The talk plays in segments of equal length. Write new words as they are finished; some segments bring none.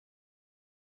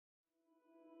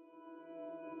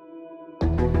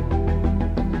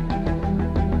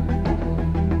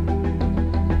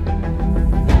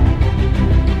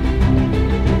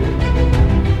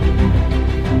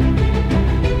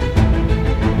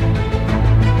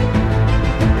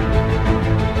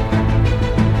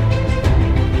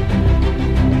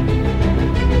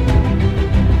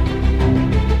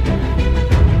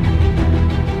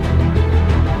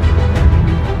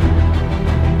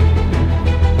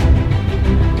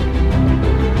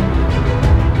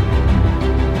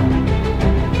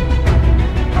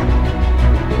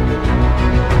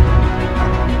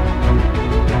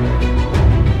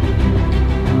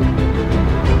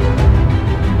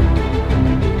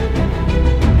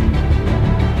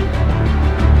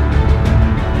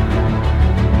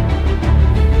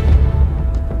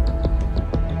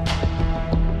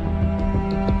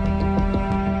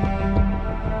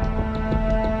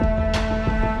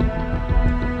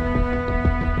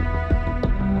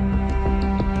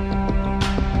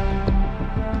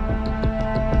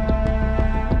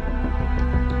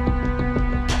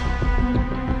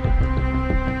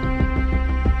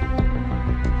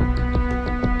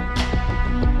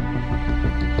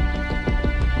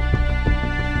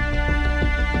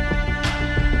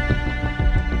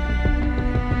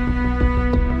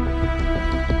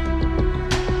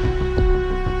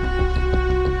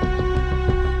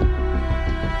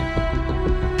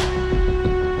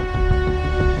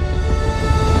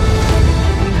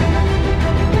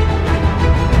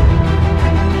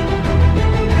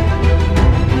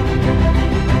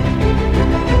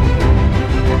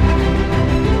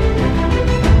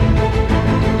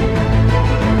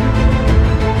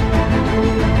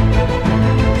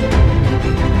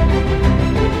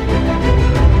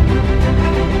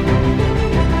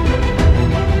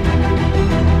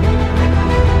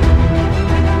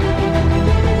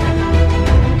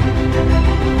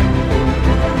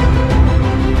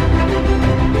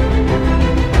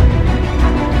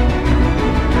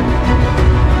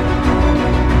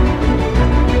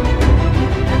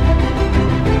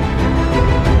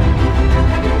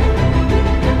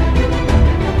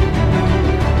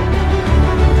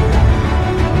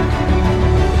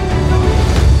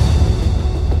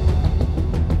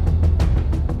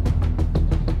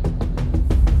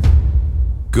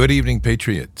Good evening,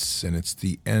 Patriots, and it's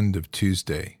the end of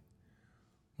Tuesday,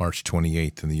 March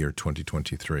 28th in the year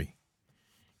 2023.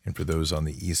 And for those on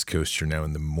the East Coast, you're now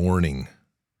in the morning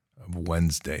of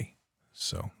Wednesday,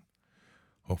 so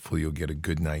hopefully you'll get a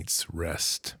good night's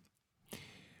rest.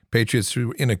 Patriots,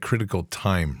 we're in a critical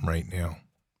time right now.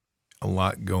 A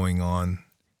lot going on,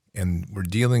 and we're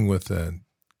dealing with a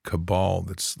cabal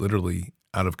that's literally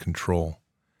out of control,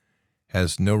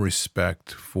 has no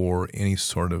respect for any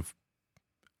sort of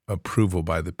approval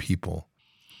by the people,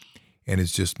 and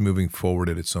is just moving forward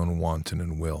at its own wanton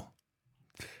and will.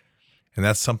 And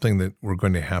that's something that we're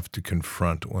going to have to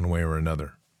confront one way or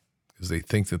another, because they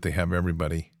think that they have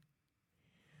everybody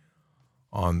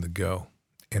on the go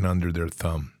and under their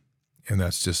thumb, and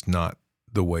that's just not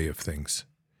the way of things.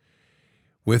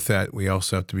 With that, we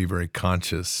also have to be very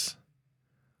conscious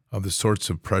of the sorts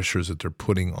of pressures that they're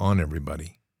putting on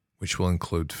everybody, which will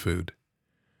include food.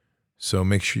 So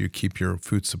make sure you keep your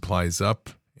food supplies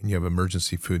up and you have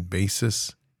emergency food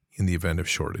basis in the event of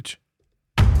shortage.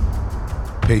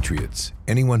 Patriots,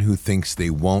 anyone who thinks they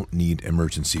won't need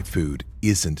emergency food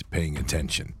isn't paying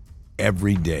attention.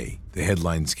 Every day, the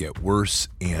headlines get worse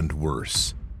and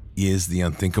worse. Is the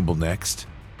unthinkable next?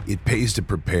 It pays to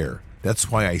prepare.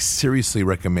 That's why I seriously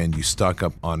recommend you stock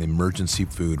up on emergency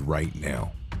food right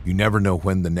now. You never know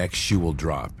when the next shoe will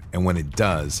drop, and when it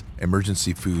does,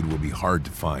 emergency food will be hard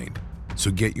to find. So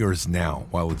get yours now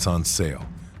while it's on sale.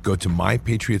 Go to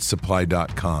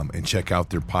mypatriotsupply.com and check out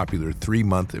their popular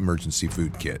 3-month emergency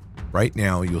food kit. Right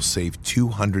now, you'll save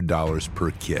 $200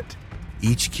 per kit.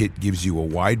 Each kit gives you a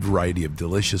wide variety of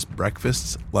delicious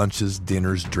breakfasts, lunches,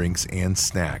 dinners, drinks, and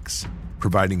snacks,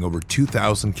 providing over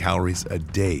 2,000 calories a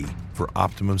day for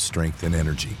optimum strength and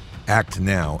energy. Act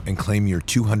now and claim your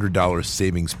 $200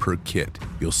 savings per kit.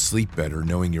 You'll sleep better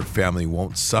knowing your family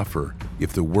won't suffer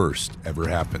if the worst ever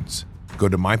happens. Go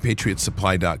to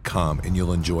mypatriotsupply.com and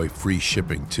you'll enjoy free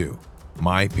shipping too.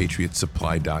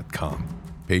 mypatriotsupply.com.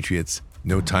 Patriots,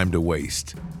 no time to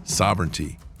waste.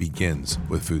 Sovereignty begins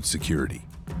with food security.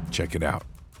 Check it out.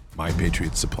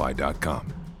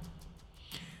 mypatriotsupply.com.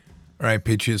 All right,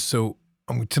 Patriots, so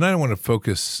tonight I want to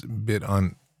focus a bit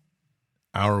on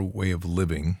our way of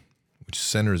living, which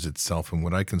centers itself in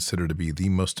what I consider to be the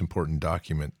most important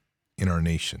document in our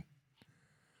nation,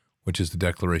 which is the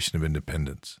Declaration of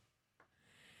Independence.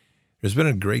 There's been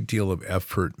a great deal of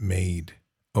effort made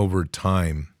over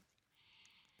time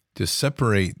to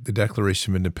separate the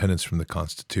Declaration of Independence from the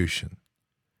Constitution.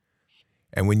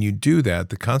 And when you do that,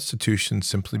 the Constitution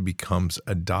simply becomes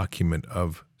a document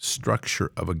of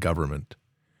structure of a government,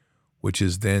 which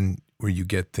is then where you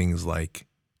get things like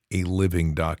a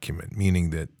living document,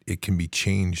 meaning that it can be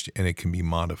changed and it can be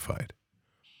modified.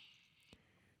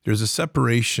 There's a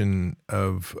separation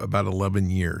of about 11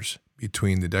 years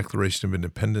between the Declaration of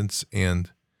Independence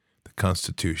and the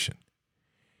Constitution.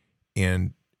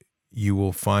 And you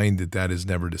will find that that is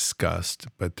never discussed,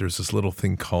 but there's this little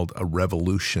thing called a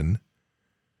revolution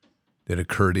that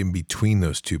occurred in between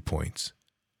those 2 points,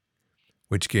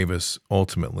 which gave us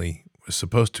ultimately, was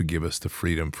supposed to give us the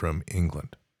freedom from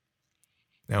England.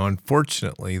 Now,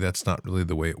 unfortunately, that's not really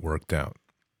the way it worked out.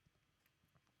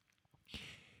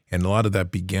 And a lot of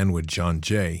that began with John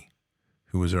Jay,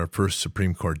 who was our first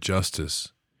Supreme Court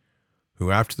justice,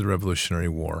 who after the Revolutionary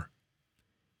War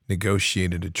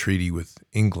negotiated a treaty with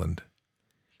England,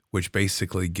 which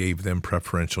basically gave them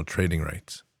preferential trading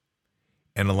rights.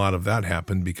 And a lot of that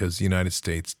happened because the United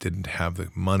States didn't have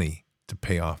the money to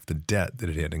pay off the debt that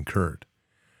it had incurred.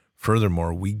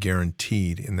 Furthermore, we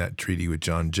guaranteed in that treaty with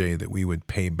John Jay that we would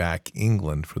pay back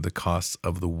England for the costs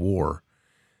of the war,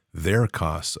 their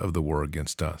costs of the war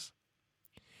against us.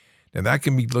 Now, that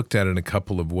can be looked at in a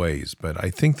couple of ways, but I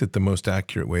think that the most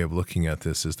accurate way of looking at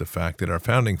this is the fact that our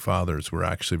founding fathers were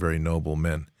actually very noble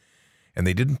men, and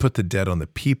they didn't put the debt on the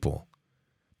people.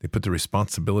 They put the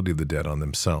responsibility of the debt on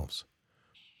themselves.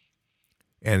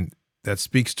 And that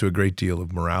speaks to a great deal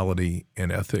of morality and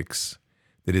ethics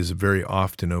that is very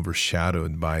often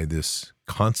overshadowed by this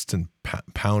constant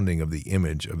pounding of the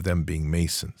image of them being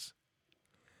Masons.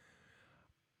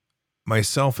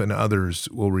 Myself and others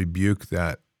will rebuke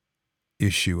that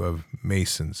issue of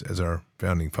Masons as our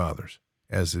founding fathers,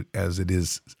 as it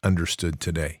is understood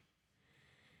today.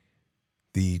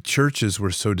 The churches were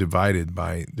so divided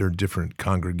by their different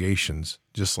congregations,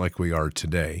 just like we are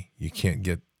today. You can't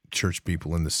get church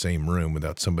people in the same room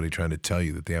without somebody trying to tell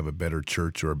you that they have a better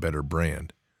church or a better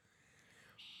brand.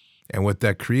 And what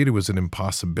that created was an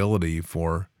impossibility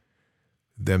for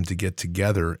them to get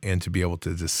together and to be able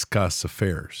to discuss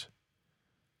affairs.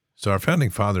 So our founding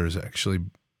fathers actually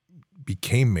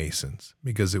became Masons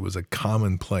because it was a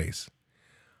commonplace.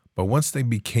 But once they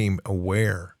became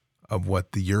aware of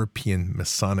what the European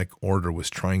Masonic order was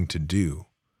trying to do,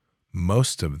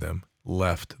 most of them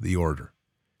left the order.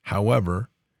 However,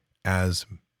 as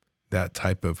that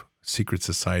type of secret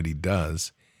society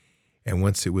does, and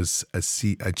once it was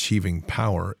achieving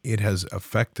power, it has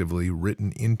effectively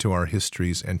written into our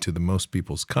histories and to the most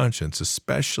people's conscience,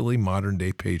 especially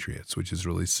modern-day patriots, which is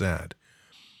really sad,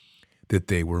 that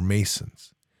they were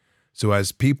Masons. So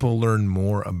as people learn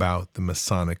more about the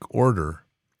Masonic order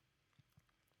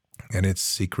and its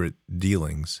secret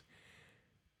dealings,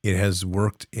 it has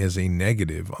worked as a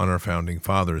negative on our founding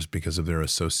fathers because of their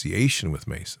association with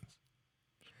Masons.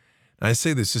 And I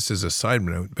say this just as a side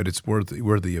note, but it's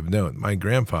worthy of note. My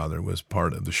grandfather was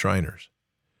part of the Shriners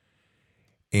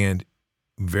and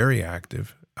very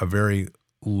active, a very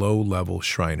low-level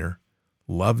Shriner,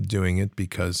 loved doing it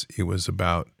because it was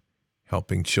about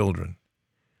helping children.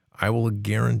 I will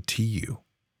guarantee you,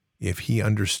 if he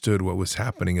understood what was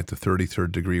happening at the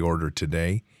 33rd degree order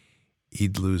today,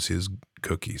 he'd lose his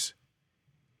cookies.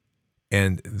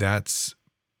 And that's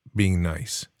being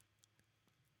nice.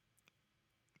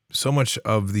 So much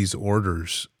of these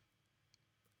orders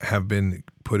have been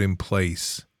put in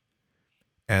place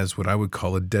as what I would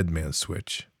call a dead man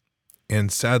switch.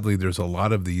 And sadly, there's a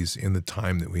lot of these in the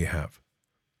time that we have.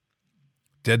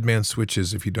 Dead man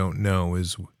switches, if you don't know,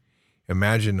 is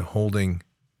imagine holding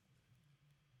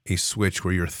a switch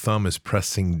where your thumb is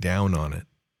pressing down on it.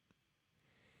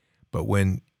 But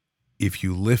if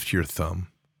you lift your thumb,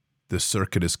 the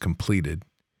circuit is completed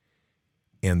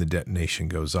and the detonation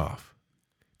goes off.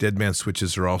 Dead man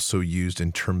switches are also used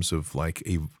in terms of like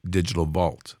a digital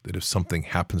vault, that if something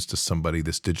happens to somebody,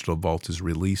 this digital vault is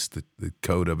released, the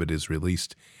code of it is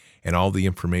released, and all the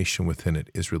information within it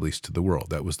is released to the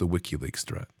world. That was the WikiLeaks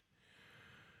threat.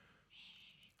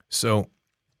 So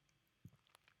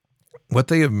what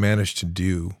they have managed to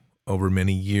do over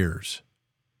many years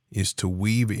is to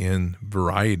weave in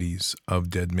varieties of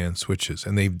dead man switches.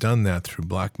 And they've done that through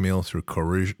blackmail, through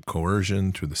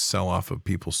coercion, through the sell-off of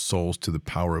people's souls to the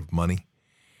power of money.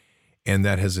 And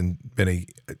that has been a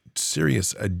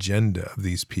serious agenda of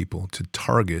these people to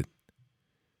target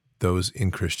those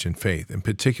in Christian faith, in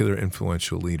particular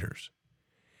influential leaders,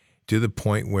 to the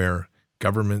point where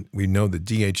government, we know the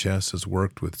DHS has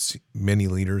worked with many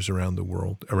leaders around the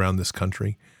world, around this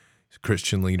country,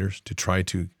 Christian leaders, to try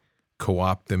to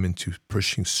co-opt them into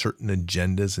pushing certain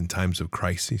agendas in times of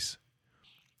crises.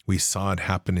 We saw it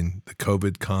happen in the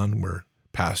COVID con, where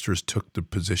pastors took the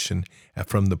position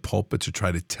from the pulpit to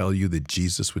try to tell you that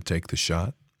Jesus would take the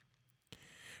shot.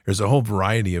 There's a whole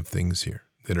variety of things here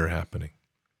that are happening.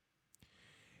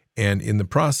 And in the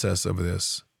process of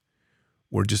this,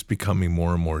 we're just becoming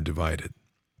more and more divided.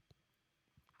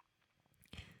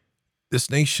 This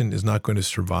nation is not going to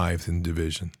survive in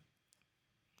division.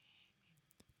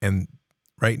 And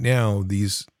right now,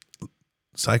 these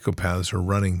psychopaths are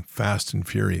running fast and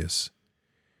furious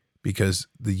because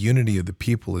the unity of the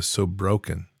people is so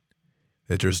broken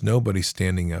that there's nobody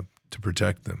standing up to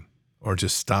protect them, or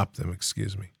just stop them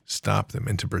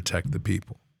and to protect the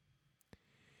people.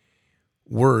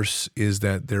 Worse is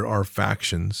that there are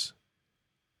factions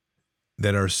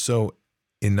that are so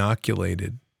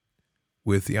inoculated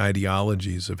with the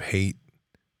ideologies of hate,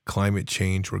 climate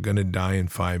change, we're going to die in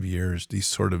 5 years, these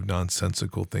sort of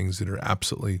nonsensical things that are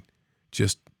absolutely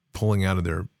just pulling out of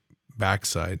their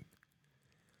backside,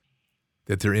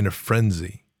 that they're in a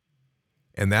frenzy.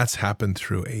 And that's happened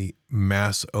through a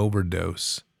mass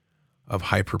overdose of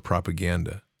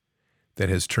hyper-propaganda that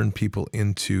has turned people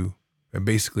into and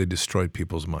basically destroyed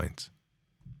people's minds.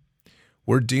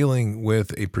 We're dealing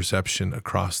with a perception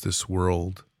across this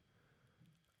world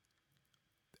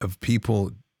of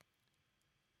people,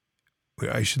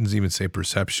 I shouldn't even say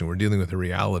perception, we're dealing with a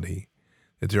reality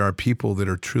that there are people that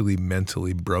are truly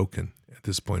mentally broken at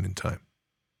this point in time.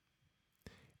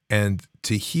 And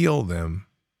to heal them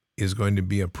is going to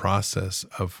be a process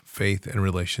of faith and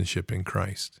relationship in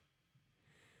Christ.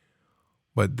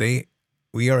 But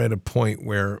we are at a point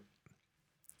where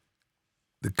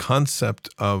the concept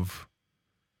of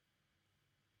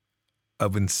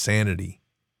insanity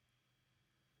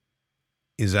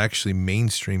is actually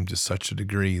mainstream to such a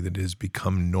degree that it has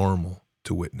become normal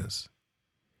to witness.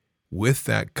 With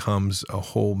that comes a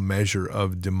whole measure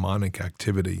of demonic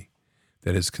activity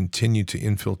that has continued to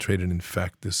infiltrate and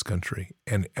infect this country,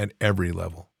 and at every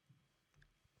level.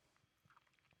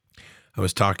 I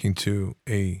was talking to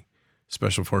a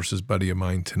Special Forces buddy of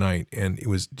mine tonight, and it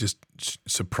was just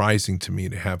surprising to me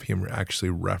to have him actually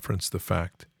reference the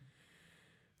fact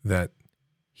that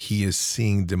he is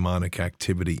seeing demonic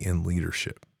activity in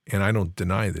leadership. And I don't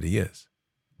deny that he is.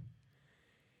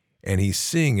 And he's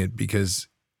seeing it because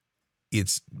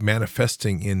it's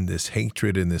manifesting in this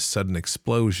hatred and this sudden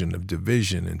explosion of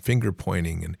division and finger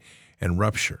pointing and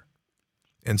rupture.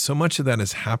 And so much of that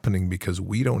is happening because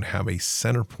we don't have a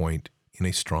center point in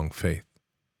a strong faith.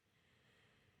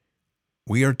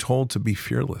 We are told to be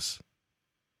fearless.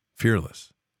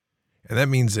 And that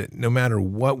means that no matter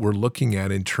what we're looking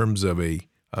at in terms of a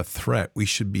threat, we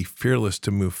should be fearless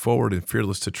to move forward and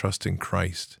fearless to trust in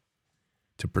Christ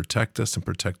to protect us and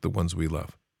protect the ones we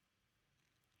love.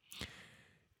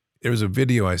 There was a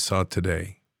video I saw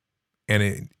today,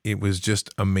 and it was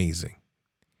just amazing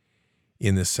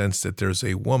in the sense that there's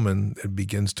a woman that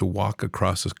begins to walk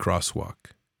across a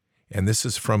crosswalk. And this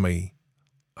is from a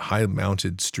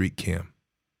high-mounted street cam.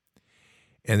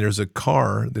 And there's a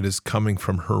car that is coming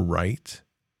from her right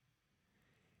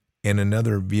and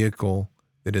another vehicle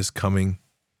that is coming.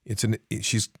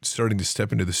 She's starting to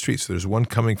step into the street. So there's one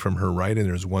coming from her right and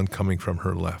there's one coming from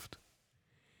her left.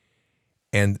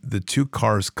 And the two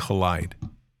cars collide.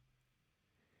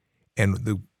 And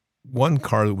the one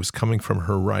car that was coming from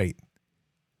her right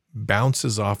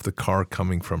bounces off the car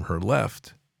coming from her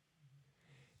left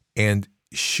and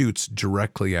shoots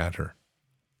directly at her.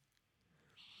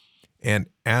 And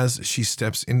as she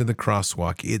steps into the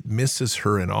crosswalk, it misses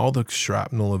her, and all the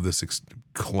shrapnel of this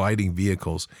colliding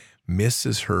vehicles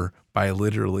misses her by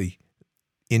literally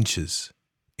inches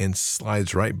and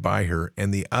slides right by her,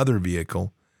 and the other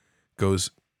vehicle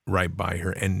goes right by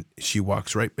her, and she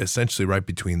walks essentially right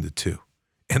between the two.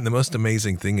 And the most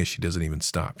amazing thing is she doesn't even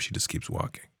stop. She just keeps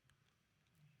walking.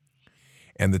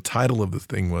 And the title of the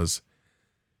thing was,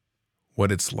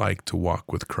 What It's Like to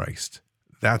Walk with Christ.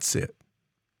 That's it.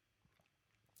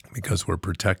 Because we're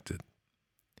protected.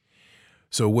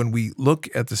 So when we look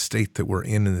at the state that we're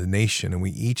in the nation, and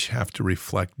we each have to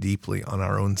reflect deeply on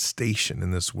our own station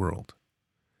in this world,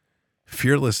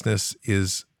 fearlessness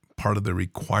is part of the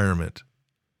requirement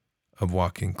of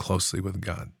walking closely with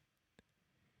God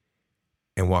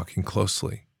and walking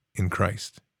closely in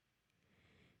Christ.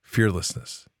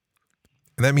 Fearlessness.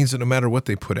 And that means that no matter what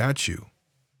they put at you,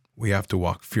 we have to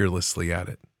walk fearlessly at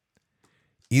it.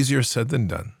 Easier said than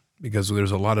done, because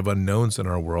there's a lot of unknowns in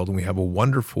our world, and we have a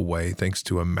wonderful way, thanks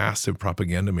to a massive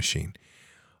propaganda machine,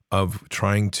 of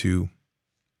trying to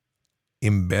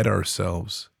embed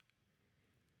ourselves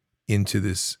into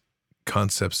this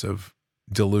concepts of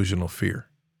delusional fear.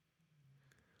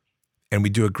 And we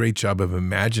do a great job of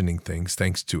imagining things,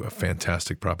 thanks to a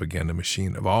fantastic propaganda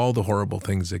machine, of all the horrible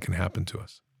things that can happen to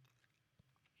us.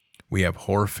 We have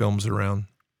horror films around.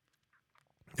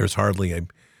 There's hardly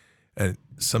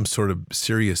some sort of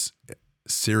serious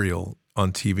serial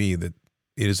on TV that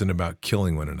it isn't about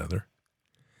killing one another.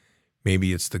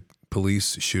 Maybe it's the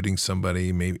police shooting somebody,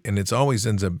 and it always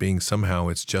ends up being somehow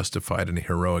it's justified in a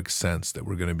heroic sense that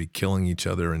we're going to be killing each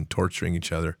other and torturing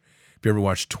each other. If you ever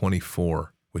watched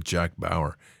 24 with Jack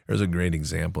Bauer, there's a great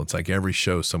example. It's like every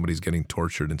show somebody's getting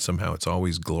tortured, and somehow it's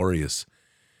always glorious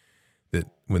that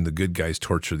when the good guys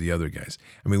torture the other guys.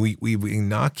 I mean, we've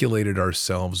inoculated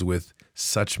ourselves with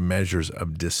such measures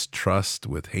of distrust,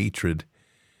 with hatred,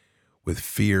 with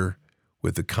fear,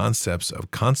 with the concepts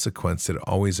of consequence that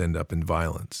always end up in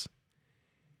violence.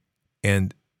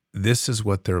 And this is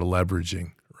what they're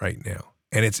leveraging right now.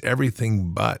 And it's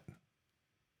everything but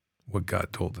what God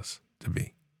told us to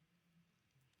be.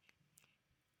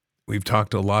 We've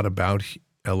talked a lot about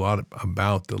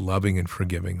the loving and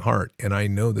forgiving heart, and I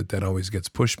know that always gets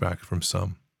pushback from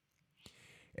some.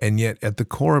 And yet at the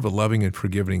core of a loving and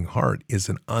forgiving heart is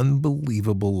an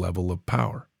unbelievable level of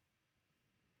power.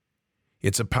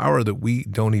 It's a power that we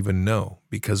don't even know,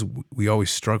 because we always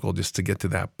struggle just to get to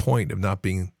that point of not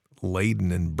being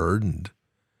laden and burdened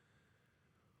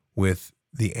with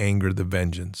the anger, the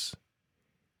vengeance.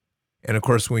 And of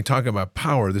course, when we talk about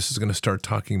power, this is going to start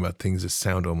talking about things that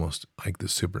sound almost like the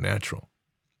supernatural.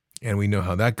 And we know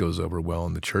how that goes over well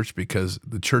in the church, because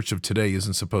the church of today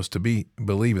isn't supposed to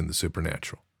believe in the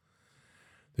supernatural.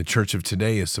 The church of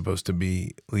today is supposed to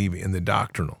believe in the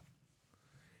doctrinal.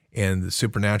 And the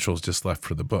supernatural is just left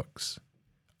for the books.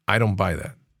 I don't buy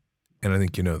that. And I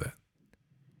think you know that.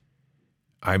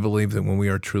 I believe that when we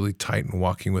are truly tight and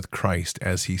walking with Christ,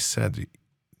 as he said,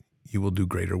 you will do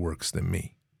greater works than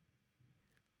me.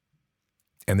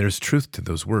 And there's truth to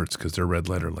those words, because they're red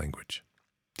letter language.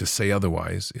 To say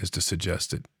otherwise is to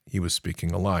suggest that he was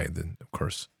speaking a lie. Then, of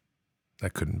course,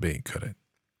 that couldn't be, could it?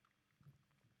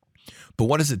 But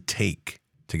what does it take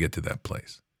to get to that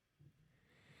place?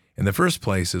 In the first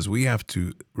place is we have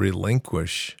to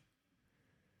relinquish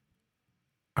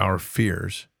our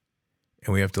fears,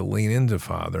 and we have to lean into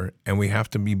Father, and we have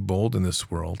to be bold in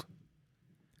this world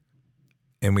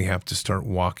And we have to start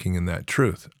walking in that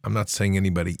truth. I'm not saying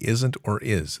anybody isn't or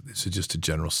is. This is just a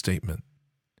general statement.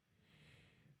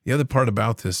 The other part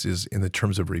about this is in the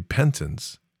terms of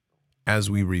repentance. As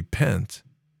we repent,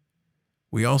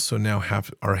 we also now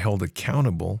are held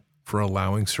accountable for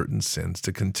allowing certain sins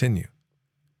to continue.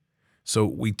 So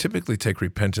we typically take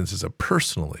repentance as a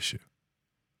personal issue,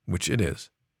 which it is.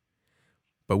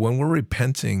 But when we're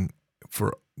repenting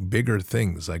for bigger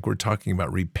things, like we're talking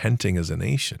about repenting as a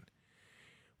nation,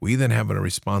 we then have a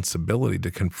responsibility to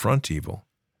confront evil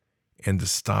and to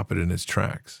stop it in its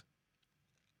tracks.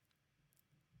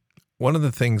 One of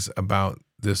the things about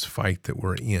this fight that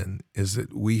we're in is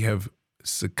that we have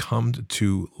succumbed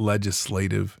to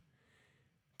legislative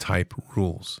type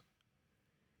rules.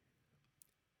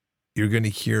 You're going to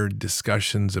hear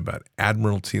discussions about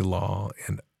admiralty law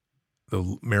and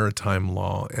the maritime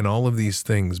law and all of these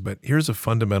things, but here's a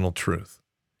fundamental truth.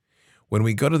 When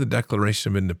we go to the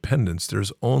Declaration of Independence,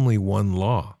 there's only one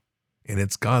law, and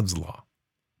it's God's law.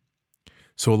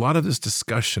 So a lot of this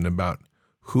discussion about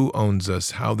who owns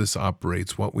us, how this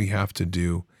operates, what we have to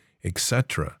do,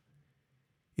 etc.,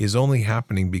 is only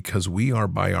happening because we are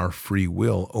by our free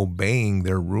will obeying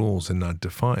their rules and not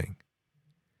defying.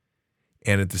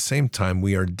 And at the same time,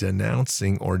 we are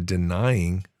denouncing or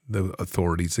denying the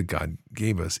authorities that God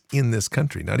gave us in this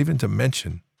country, not even to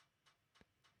mention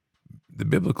the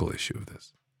biblical issue of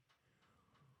this.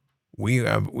 We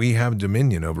have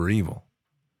dominion over evil.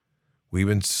 We've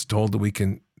been told that we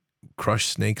can crush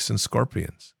snakes and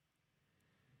scorpions.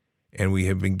 And we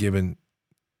have been given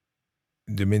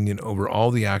dominion over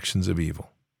all the actions of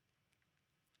evil.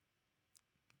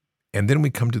 And then we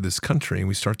come to this country and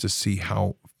we start to see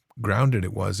how grounded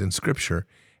it was in Scripture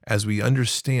as we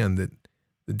understand that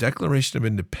the Declaration of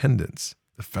Independence,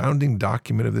 the founding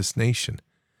document of this nation,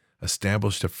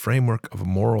 established a framework of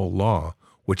moral law,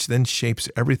 which then shapes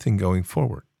everything going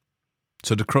forward.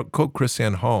 So to quote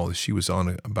KrisAnne Hall, as she was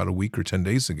on about a week or 10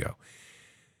 days ago,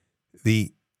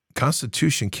 the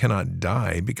Constitution cannot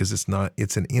die because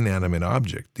it's an inanimate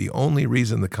object. The only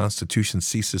reason the Constitution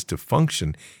ceases to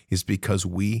function is because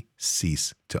we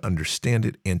cease to understand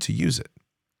it and to use it.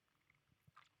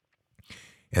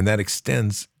 And that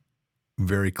extends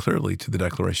very clearly to the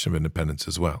Declaration of Independence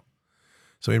as well.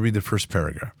 So let me read the first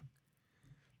paragraph.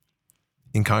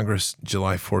 In Congress,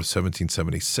 July 4th,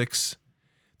 1776,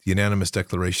 the unanimous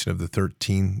declaration of the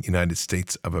 13 United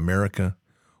States of America,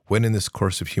 when in this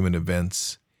course of human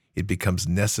events, it becomes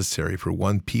necessary for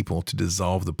one people to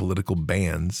dissolve the political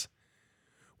bands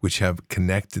which have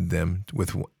connected them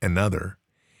with another,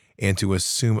 and to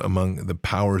assume among the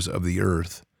powers of the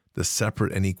earth the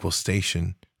separate and equal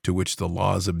station to which the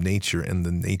laws of nature and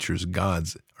the nature's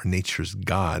gods, or nature's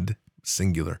God,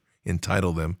 singular,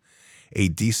 entitle them, a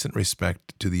decent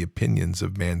respect to the opinions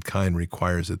of mankind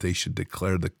requires that they should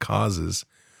declare the causes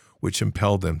which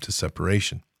impel them to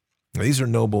separation. Now, these are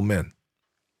noble men.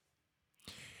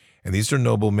 And these are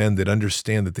noble men that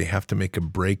understand that they have to make a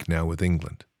break now with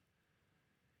England.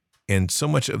 And so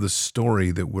much of the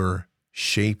story that we're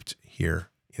shaped here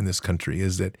in this country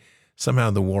is that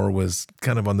somehow the war was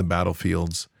kind of on the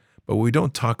battlefields, but what we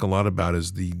don't talk a lot about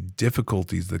is the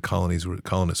difficulties the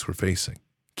colonists were facing.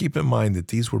 Keep in mind that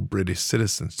these were British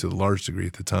citizens to a large degree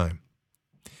at the time.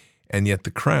 And yet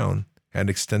the Crown had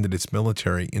extended its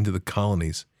military into the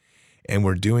colonies and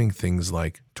were doing things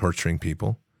like torturing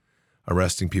people,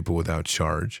 arresting people without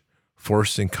charge,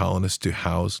 forcing colonists to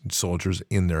house soldiers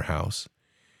in their house,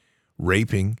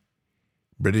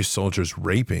 British soldiers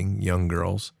raping young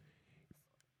girls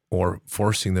or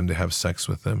forcing them to have sex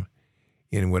with them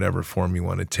in whatever form you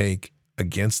want to take,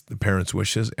 against the parents'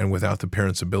 wishes and without the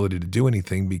parents' ability to do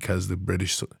anything because the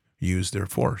British used their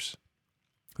force.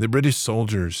 The British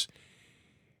soldiers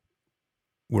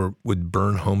would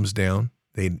burn homes down.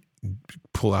 They'd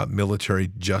pull out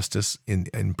military justice in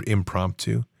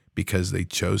impromptu because they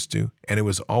chose to, and it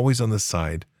was always on the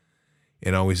side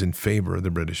and always in favor of the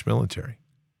British military.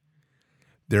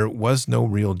 There was no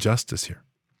real justice here.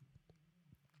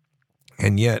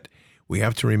 And yet, we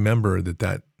have to remember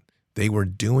that they were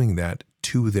doing that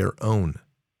to their own.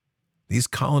 These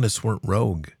colonists weren't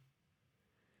rogue.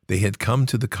 They had come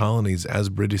to the colonies as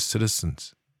British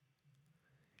citizens,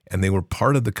 and they were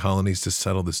part of the colonies to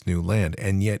settle this new land.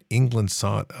 And yet England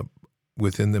saw it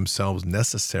within themselves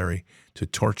necessary to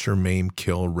torture, maim,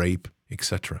 kill, rape,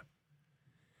 etc.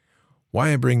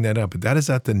 Why I bring that up? That is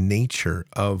at the nature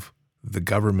of the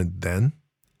government then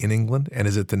in England, and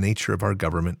is it the nature of our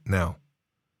government now?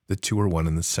 The two are one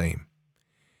and the same.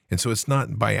 And so it's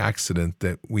not by accident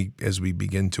that as we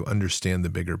begin to understand the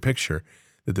bigger picture,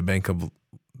 that the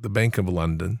Bank of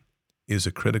London is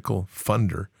a critical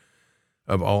funder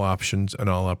of all options and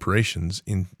all operations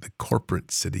in the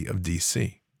corporate city of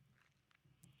D.C.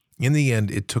 In the end,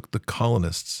 it took the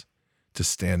colonists to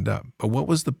stand up. But what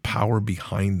was the power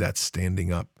behind that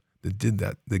standing up that did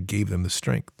that, that gave them the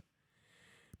strength?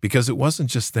 Because it wasn't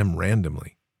just them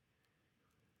randomly.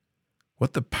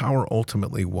 What the power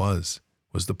ultimately was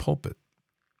the pulpit.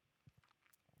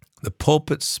 The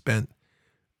pulpit spent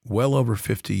well over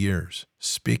 50 years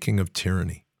speaking of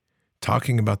tyranny,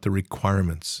 talking about the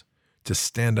requirements to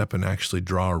stand up and actually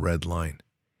draw a red line.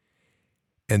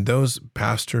 And those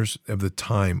pastors of the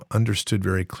time understood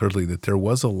very clearly that there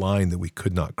was a line that we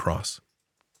could not cross,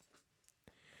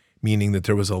 meaning that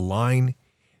there was a line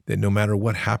that no matter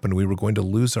what happened, we were going to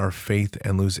lose our faith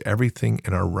and lose everything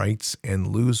in our rights and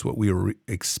lose what we were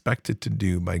expected to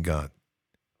do by God.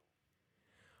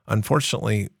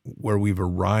 Unfortunately, where we've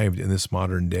arrived in this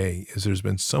modern day is there's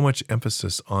been so much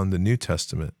emphasis on the New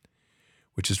Testament,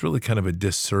 which is really kind of a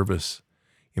disservice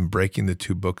in breaking the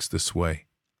two books this way.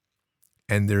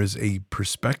 And there's a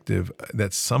perspective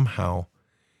that somehow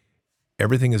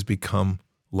everything has become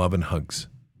love and hugs.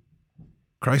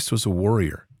 Christ was a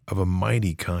warrior of a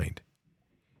mighty kind.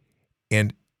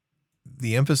 And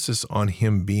the emphasis on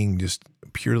him being just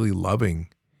purely loving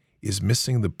is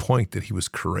missing the point that he was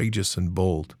courageous and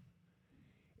bold.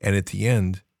 And at the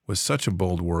end was such a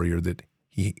bold warrior that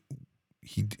he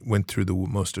went through the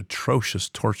most atrocious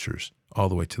tortures all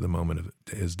the way to the moment of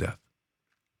his death.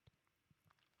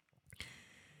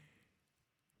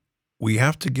 We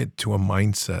have to get to a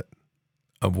mindset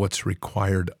of what's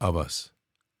required of us.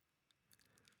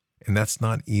 And that's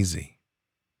not easy.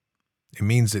 It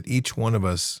means that each one of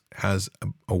us has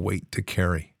a weight to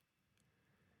carry.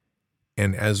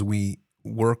 And as we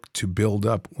work to build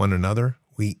up one another,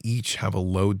 we each have a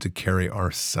load to carry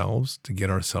ourselves to get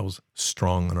ourselves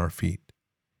strong on our feet.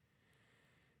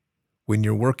 When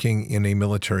you're working in a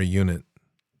military unit,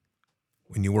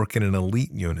 when you work in an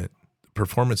elite unit, the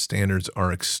performance standards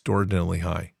are extraordinarily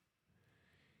high.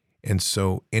 And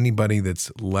so anybody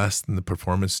that's less than the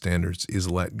performance standards is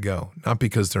let go, not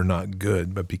because they're not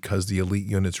good, but because the elite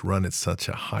units run at such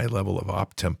a high level of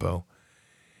op tempo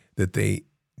that they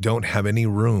don't have any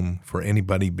room for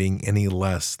anybody being any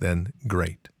less than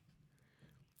great.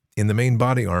 In the main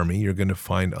body army, you're going to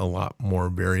find a lot more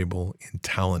variable in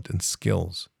talent and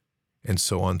skills. And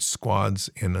so on squads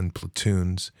and on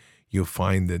platoons, you'll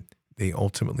find that they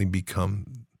ultimately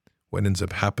become, what ends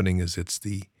up happening is it's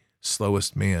the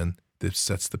slowest man that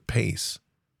sets the pace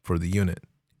for the unit.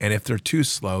 And if they're too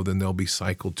slow, then they'll be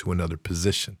cycled to another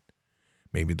position.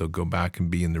 Maybe they'll go back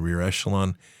and be in the rear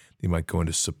echelon. They might go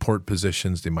into support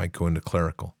positions. They might go into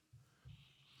clerical.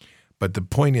 But the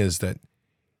point is that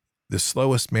the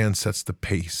slowest man sets the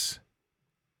pace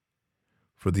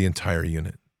for the entire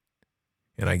unit.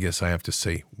 And I guess I have to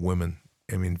say women.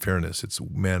 I mean, in fairness, it's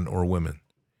men or women,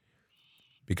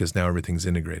 because now everything's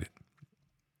integrated.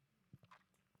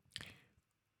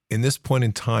 In this point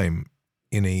in time,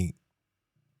 in a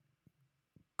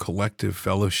collective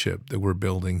fellowship that we're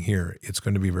building here, it's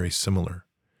going to be very similar.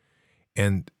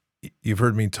 And you've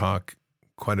heard me talk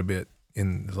quite a bit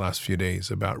in the last few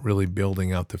days about really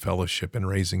building out the fellowship and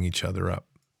raising each other up.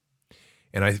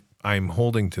 And I'm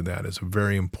holding to that as a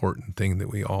very important thing that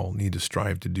we all need to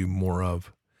strive to do more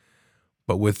of.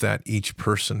 But with that, each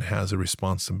person has a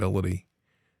responsibility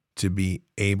to be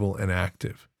able and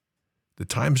active. The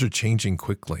times are changing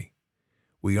quickly.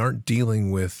 We aren't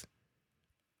dealing with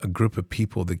a group of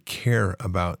people that care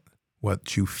about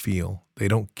what you feel. They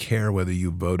don't care whether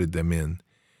you voted them in.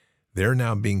 They're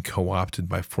now being co-opted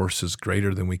by forces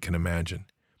greater than we can imagine,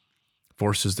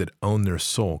 forces that own their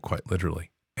soul, quite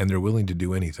literally, and they're willing to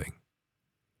do anything.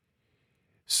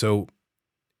 So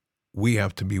we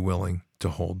have to be willing to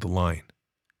hold the line.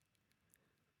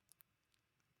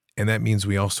 And that means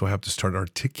we also have to start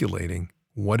articulating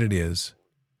what it is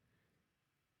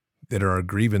that our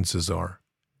grievances are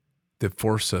that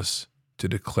force us to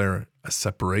declare a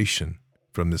separation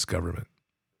from this government,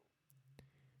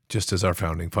 just as our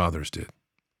founding fathers did.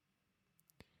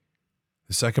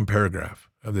 The second paragraph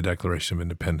of the Declaration of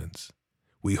Independence: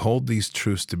 we hold these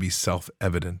truths to be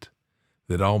self-evident,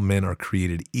 that all men are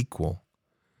created equal,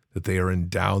 that they are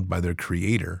endowed by their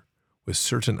Creator with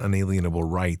certain unalienable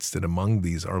rights, that among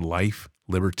these are life,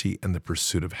 liberty, and the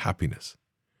pursuit of happiness.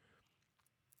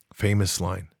 Famous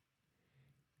line.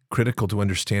 Critical to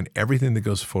understand everything that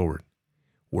goes forward.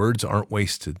 Words aren't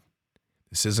wasted.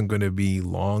 This isn't going to be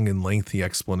long and lengthy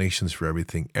explanations for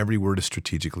everything. Every word is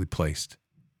strategically placed.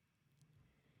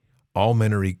 All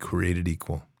men are created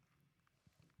equal.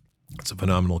 It's a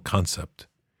phenomenal concept.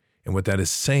 And what that is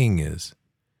saying is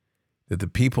that the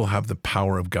people have the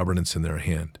power of governance in their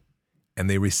hand. and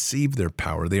they receive their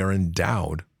power. They are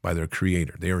endowed by their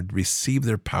Creator. They receive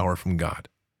their power from God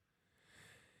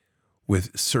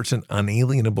with certain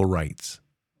unalienable rights,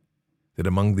 that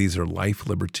among these are life,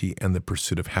 liberty, and the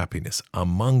pursuit of happiness.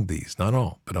 Among these, not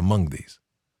all, but among these.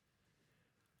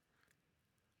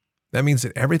 That means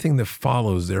that everything that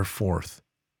follows thereforth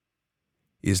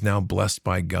is now blessed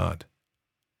by God.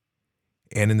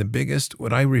 And in the biggest,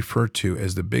 what I refer to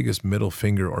as the biggest middle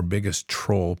finger or biggest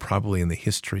troll probably in the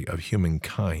history of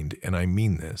humankind, and I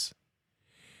mean this,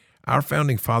 our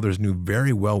founding fathers knew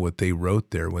very well what they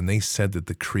wrote there when they said that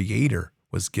the Creator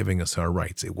was giving us our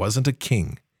rights. It wasn't a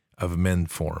king of men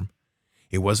form.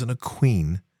 It wasn't a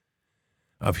queen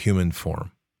of human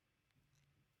form.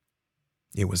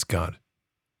 It was God.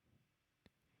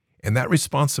 And that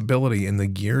responsibility in the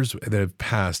years that have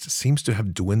passed seems to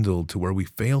have dwindled to where we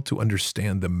fail to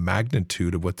understand the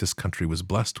magnitude of what this country was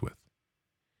blessed with.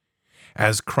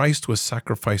 As Christ was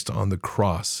sacrificed on the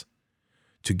cross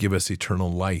to give us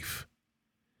eternal life,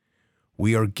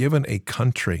 we are given a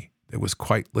country that was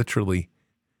quite literally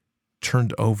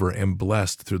turned over and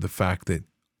blessed through the fact that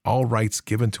all rights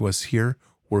given to us here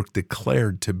were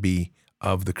declared to be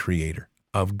of the Creator,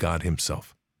 of God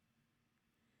Himself.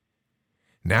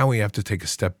 Now we have to take a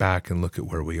step back and look at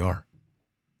where we are.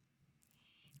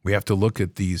 We have to look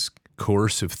at these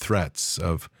coercive threats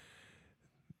of,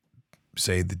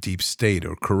 say, the deep state,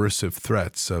 or coercive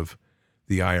threats of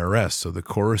the IRS, or the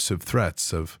coercive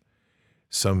threats of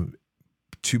some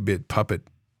two-bit puppet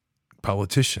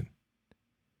politician.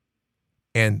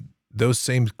 And those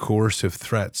same coercive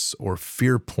threats or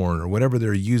fear porn or whatever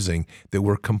they're using that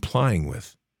we're complying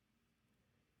with,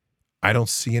 I don't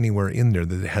see anywhere in there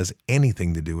that it has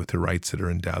anything to do with the rights that are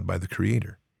endowed by the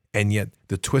Creator. And yet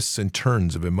the twists and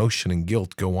turns of emotion and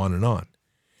guilt go on and on.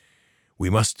 We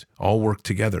must all work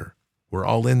together. We're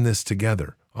all in this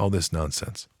together. All this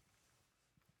nonsense.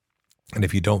 And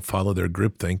if you don't follow their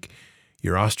groupthink,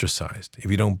 you're ostracized.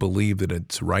 If you don't believe that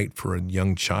it's right for a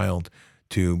young child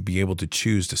to be able to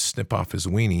choose to snip off his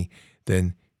weenie,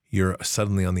 then you're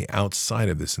suddenly on the outside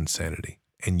of this insanity,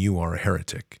 and you are a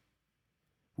heretic.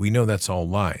 We know that's all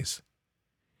lies.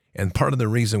 And part of the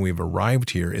reason we've arrived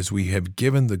here is we have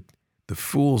given the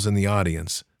fools in the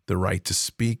audience the right to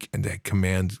speak and to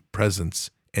command presence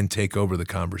and take over the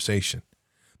conversation.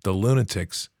 The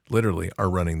lunatics literally are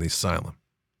running the asylum.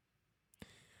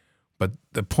 But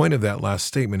the point of that last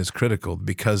statement is critical,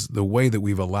 because the way that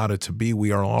we've allowed it to be,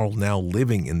 we are all now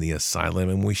living in the asylum,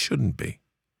 and we shouldn't be.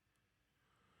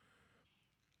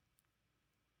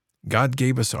 God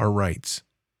gave us our rights.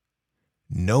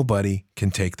 Nobody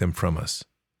can take them from us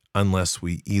unless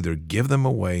we either give them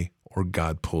away or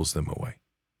God pulls them away.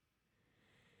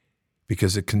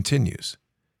 Because it continues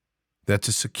that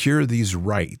to secure these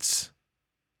rights,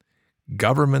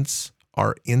 governments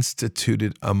are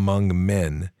instituted among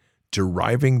men,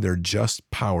 deriving their just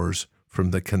powers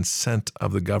from the consent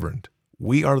of the governed.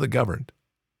 We are the governed.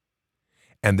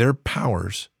 And their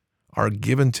powers are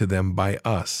given to them by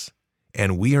us,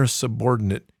 and we are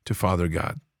subordinate to Father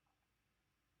God.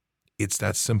 It's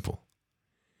that simple.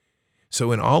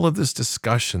 So in all of this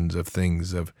discussions of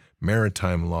things of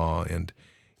maritime law and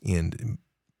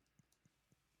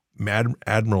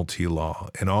admiralty law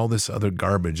and all this other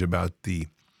garbage about the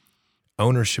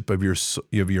ownership of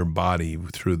your body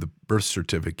through the birth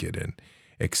certificate and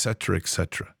et cetera,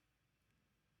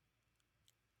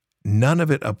 none of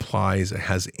it applies, it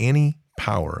has any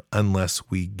power unless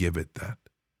we give it that.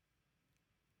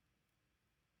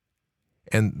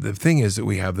 And the thing is that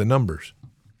we have the numbers.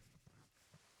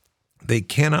 They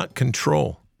cannot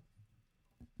control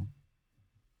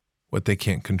what they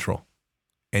can't control.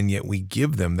 And yet we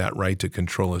give them that right to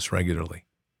control us regularly.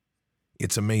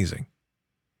 It's amazing.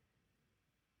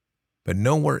 But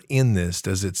nowhere in this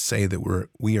does it say that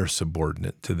we are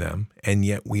subordinate to them, and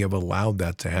yet we have allowed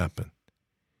that to happen.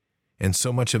 And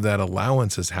so much of that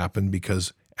allowance has happened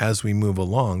because as we move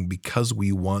along, because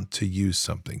we want to use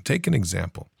something. Take an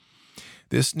example.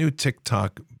 This new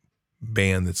TikTok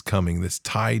ban that's coming, that's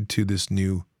tied to this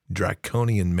new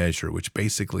draconian measure, which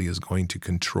basically is going to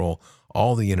control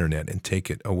all the internet and take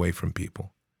it away from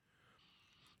people.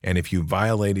 And if you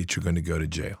violate it, you're going to go to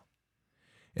jail.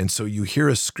 And so you hear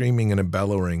a screaming and a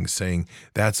bellowing saying,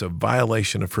 that's a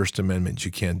violation of First Amendment.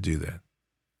 You can't do that.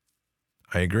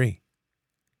 I agree.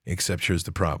 Except here's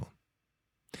the problem.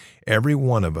 Every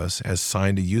one of us has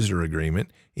signed a user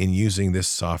agreement in using this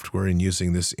software, in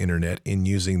using this internet, in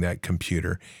using that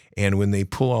computer. And when they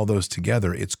pull all those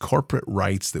together, it's corporate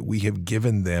rights that we have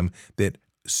given them that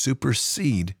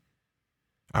supersede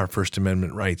our First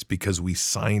Amendment rights because we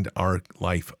signed our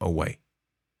life away.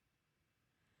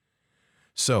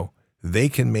 So they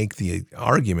can make the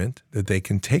argument that they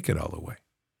can take it all away.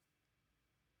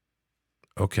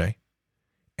 Okay.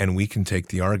 And we can take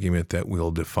the argument that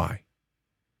we'll defy.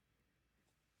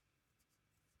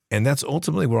 And that's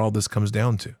ultimately where all this comes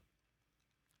down to.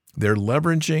 They're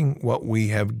leveraging what we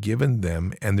have given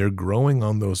them, and they're growing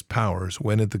on those powers,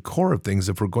 when at the core of things,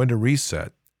 if we're going to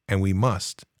reset, and we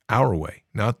must, our way,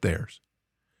 not theirs,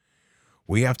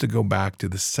 we have to go back to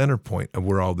the center point of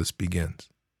where all this begins.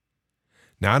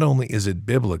 Not only is it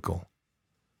biblical,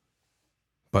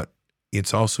 but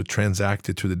it's also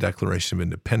transacted through the Declaration of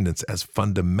Independence as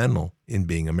fundamental in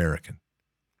being American.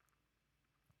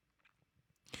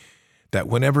 That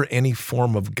whenever any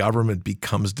form of government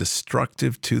becomes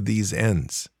destructive to these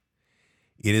ends,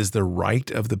 it is the right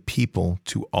of the people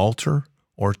to alter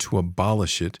or to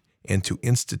abolish it and to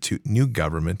institute new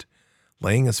government,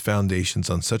 laying its foundations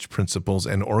on such principles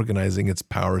and organizing its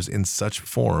powers in such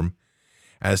form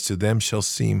as to them shall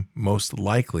seem most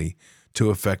likely to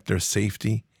affect their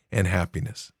safety and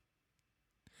happiness.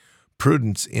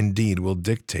 Prudence indeed will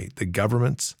dictate that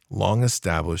governments long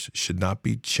established should not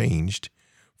be changed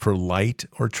for light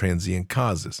or transient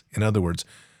causes. In other words,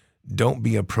 don't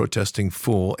be a protesting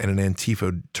fool and an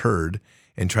Antifa turd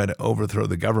and try to overthrow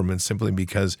the government simply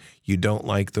because you don't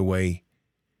like the way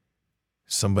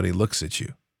somebody looks at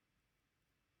you.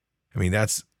 I mean,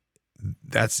 that's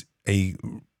a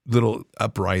little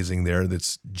uprising there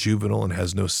that's juvenile and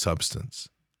has no substance.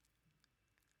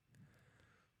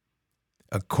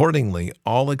 Accordingly,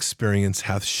 all experience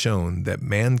hath shown that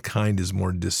mankind is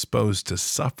more disposed to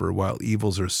suffer while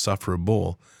evils are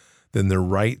sufferable than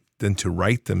to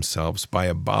right themselves by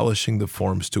abolishing the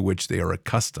forms to which they are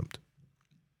accustomed.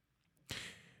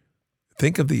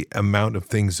 Think of the amount of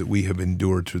things that we have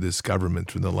endured through this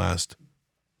government through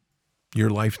your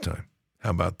lifetime.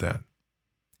 How about that?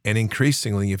 And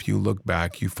increasingly, if you look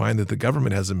back, you find that the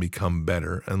government hasn't become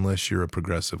better unless you're a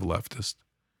progressive leftist.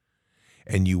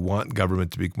 And you want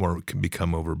government to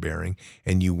become overbearing,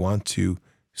 and you want to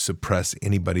suppress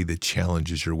anybody that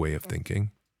challenges your way of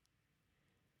thinking.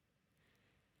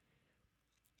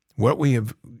 What we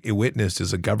have witnessed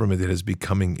is a government that is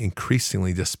becoming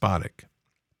increasingly despotic,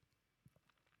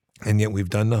 and yet we've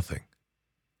done nothing.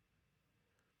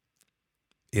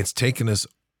 It's taken us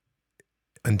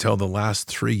until the last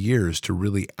 3 years to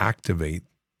really activate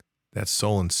that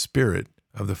soul and spirit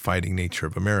of the fighting nature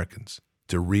of Americans,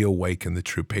 to reawaken the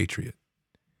true patriot.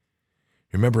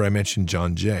 Remember, I mentioned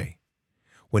John Jay.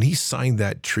 When he signed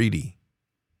that treaty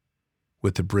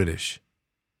with the British,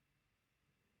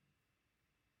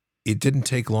 it didn't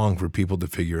take long for people to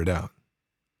figure it out.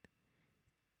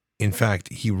 In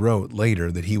fact, he wrote later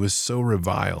that he was so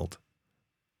reviled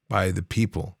by the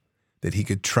people that he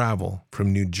could travel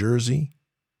from New Jersey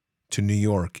to New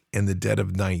York in the dead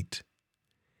of night,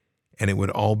 and it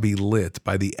would all be lit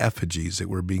by the effigies that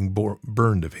were being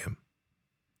burned of him.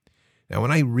 Now,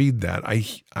 when I read that,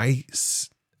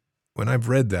 when I've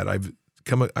read that,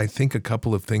 I think a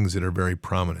couple of things that are very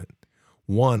prominent.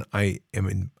 One, I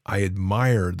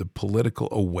admire the political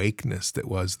awakeness that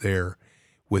was there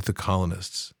with the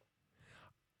colonists.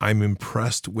 I'm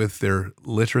impressed with their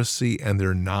literacy and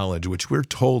their knowledge, which we're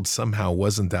told somehow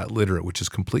wasn't that literate, which is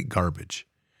complete garbage.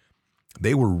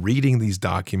 They were reading these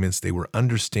documents. They were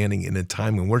understanding in a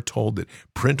time when we're told that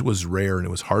print was rare and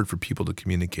it was hard for people to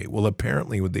communicate. Well,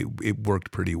 apparently it worked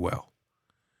pretty well.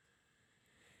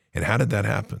 And how did that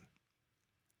happen?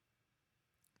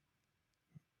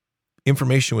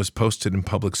 Information was posted in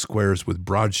public squares with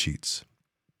broadsheets.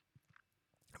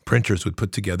 Printers would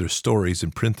put together stories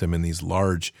and print them in these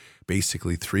large,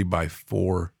 basically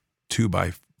 3x4,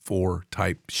 2x4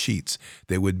 type sheets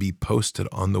that would be posted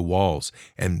on the walls,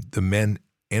 and the men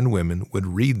and women would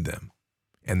read them,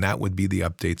 and that would be the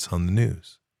updates on the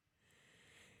news.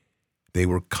 They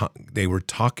were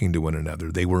talking to one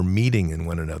another. They were meeting in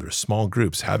one another, small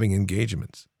groups, having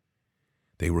engagements.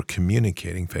 They were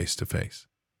communicating face to face.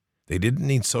 They didn't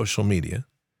need social media.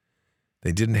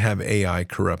 They didn't have AI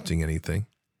corrupting anything.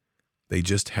 They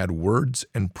just had words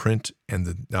and print and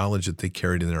the knowledge that they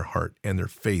carried in their heart and their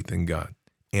faith in God.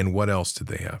 And what else did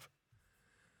they have?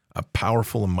 A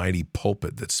powerful and mighty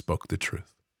pulpit that spoke the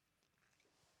truth.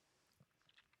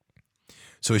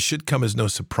 So it should come as no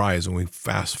surprise when we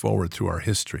fast forward through our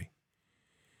history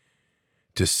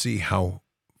to see how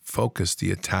focused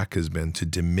the attack has been to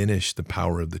diminish the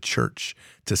power of the church,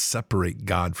 to separate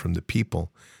God from the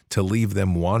people, to leave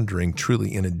them wandering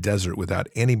truly in a desert without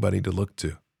anybody to look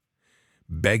to,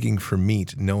 begging for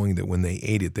meat, knowing that when they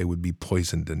ate it, they would be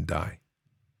poisoned and die.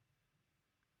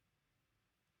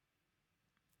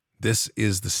 This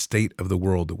is the state of the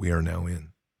world that we are now in.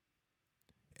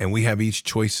 And we have each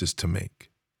choices to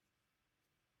make.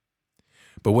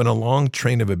 But when a long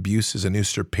train of abuses and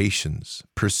usurpations,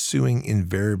 pursuing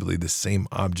invariably the same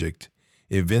object,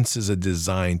 evinces a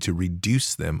design to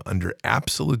reduce them under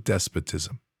absolute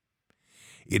despotism,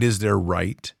 it is their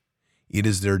right, it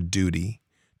is their duty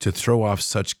to throw off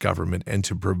such government and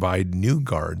to provide new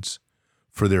guards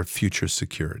for their future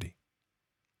security.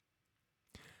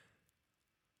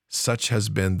 Such has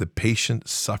been the patient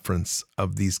sufferance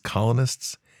of these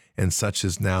colonists, and such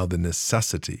is now the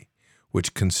necessity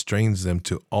which constrains them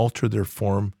to alter their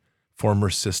former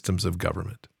systems of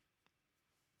government.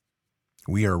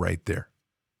 We are right there.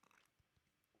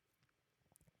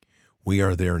 We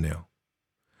are there now,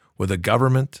 with a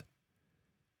government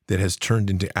that has turned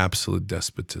into absolute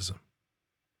despotism.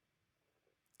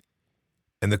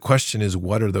 And the question is,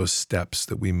 what are those steps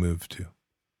that we move to?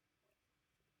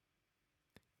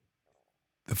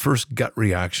 The first gut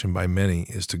reaction by many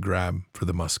is to grab for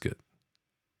the musket.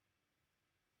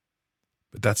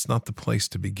 But that's not the place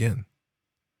to begin.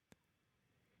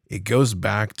 It goes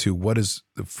back to what is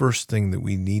the first thing that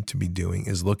we need to be doing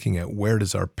is looking at where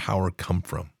does our power come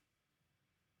from?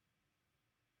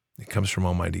 It comes from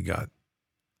Almighty God.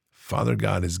 Father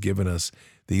God has given us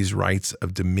these rights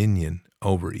of dominion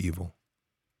over evil.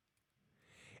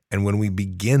 And when we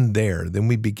begin there, then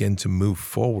we begin to move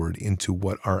forward into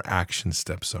what our action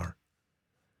steps are.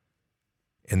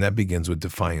 And that begins with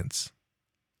defiance.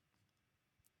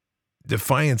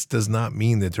 Defiance does not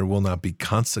mean that there will not be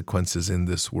consequences in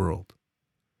this world.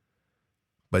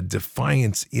 But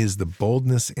defiance is the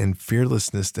boldness and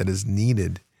fearlessness that is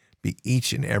needed by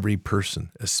each and every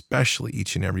person, especially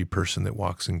each and every person that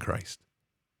walks in Christ.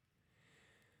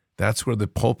 That's where the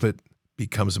pulpit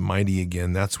becomes mighty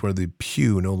again. That's where the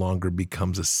pew no longer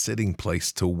becomes a sitting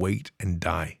place to wait and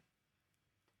die.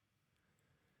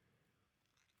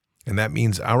 And that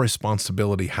means our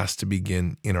responsibility has to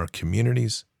begin in our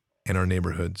communities, in our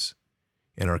neighborhoods,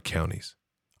 in our counties.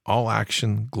 All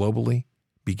action globally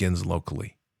begins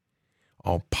locally.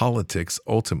 All politics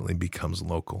ultimately becomes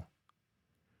local.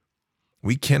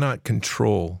 We cannot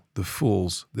control the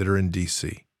fools that are in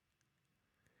D.C.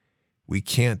 We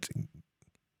can't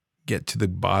get to the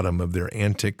bottom of their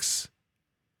antics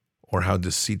or how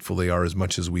deceitful they are as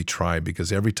much as we try,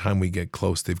 because every time we get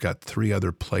close, they've got 3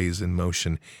 other plays in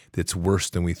motion that's worse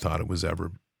than we thought it was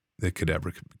ever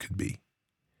could be.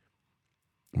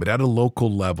 But at a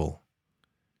local level,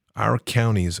 our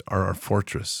counties are our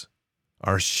fortress.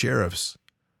 Our sheriffs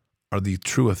are the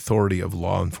true authority of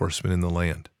law enforcement in the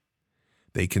land.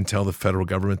 They can tell the federal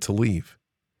government to leave.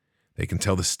 They can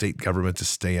tell the state government to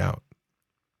stay out.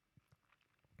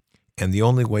 And the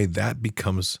only way that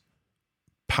becomes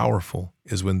powerful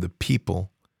is when the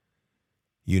people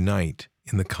unite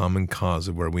in the common cause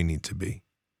of where we need to be.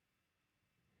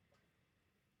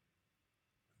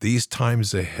 These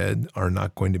times ahead are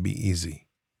not going to be easy.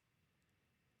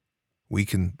 We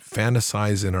can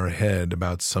fantasize in our head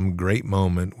about some great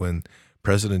moment when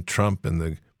President Trump and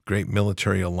the great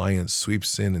military alliance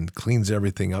sweeps in and cleans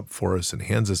everything up for us and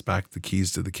hands us back the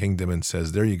keys to the kingdom and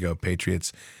says, there you go,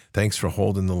 patriots. Thanks for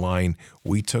holding the line.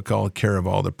 We took all care of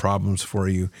all the problems for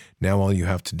you. Now all you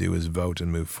have to do is vote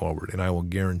and move forward. And I will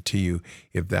guarantee you,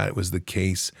 if that was the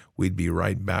case, we'd be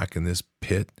right back in this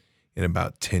pit in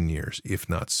about 10 years, if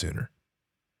not sooner.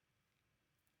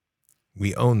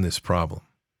 We own this problem.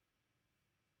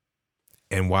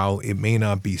 And while it may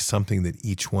not be something that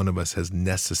each one of us has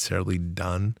necessarily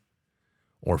done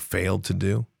or failed to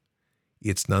do,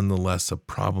 it's nonetheless a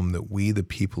problem that we, the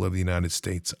people of the United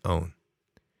States, own.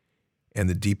 And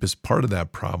the deepest part of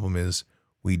that problem is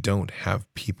we don't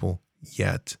have people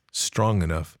yet strong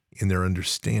enough in their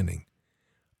understanding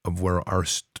of where our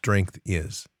strength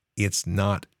is. It's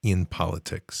not in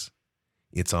politics.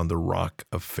 It's on the rock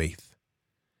of faith.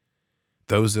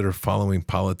 Those that are following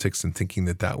politics and thinking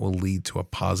that that will lead to a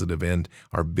positive end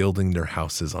are building their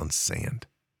houses on sand.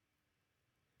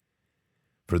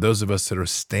 For those of us that are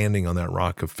standing on that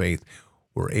rock of faith,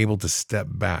 we're able to step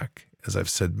back, as I've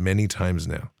said many times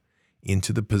now,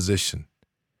 into the position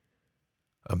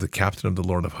of the captain of the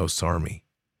Lord of Hosts army,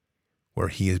 where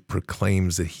he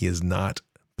proclaims that he is not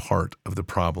part of the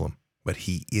problem, but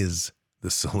he is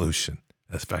the solution,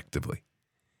 effectively.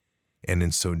 And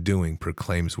in so doing,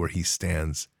 proclaims where he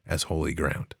stands as holy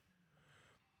ground.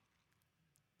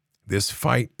 This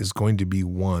fight is going to be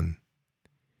won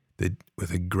that with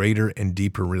a greater and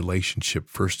deeper relationship,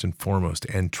 first and foremost,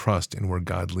 and trust in where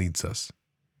God leads us.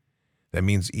 That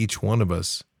means each one of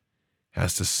us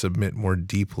has to submit more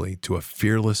deeply to a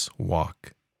fearless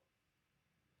walk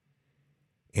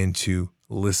and to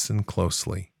listen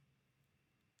closely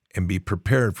and be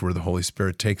prepared for where the Holy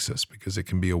Spirit takes us, because it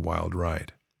can be a wild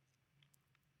ride.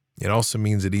 It also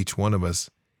means that each one of us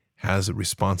has a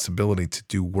responsibility to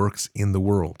do works in the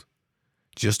world.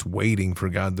 Just waiting for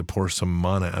God to pour some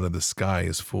manna out of the sky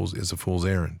is a fool's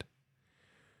errand.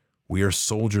 We are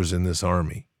soldiers in this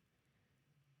army.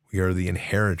 We are the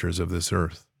inheritors of this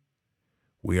earth.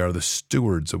 We are the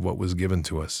stewards of what was given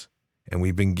to us, and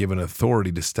we've been given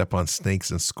authority to step on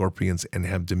snakes and scorpions and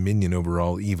have dominion over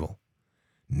all evil.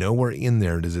 Nowhere in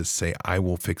there does it say, I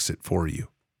will fix it for you.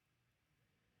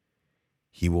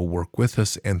 He will work with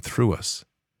us and through us,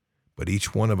 but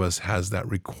each one of us has that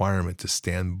requirement to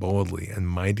stand boldly and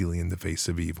mightily in the face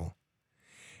of evil.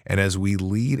 And as we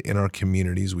lead in our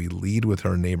communities, we lead with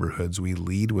our neighborhoods, we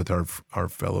lead with our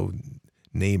fellow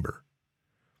neighbor,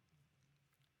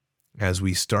 as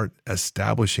we start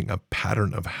establishing a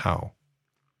pattern of how,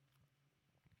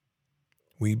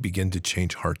 we begin to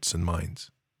change hearts and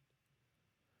minds.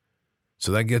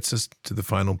 So that gets us to the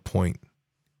final point,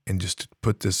 and just to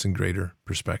put this in greater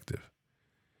perspective.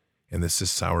 And this is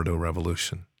sourdough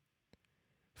revolution.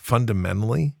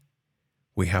 Fundamentally,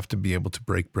 we have to be able to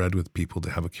break bread with people to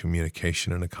have a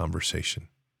communication and a conversation.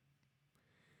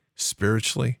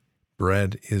 Spiritually,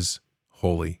 bread is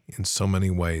holy in so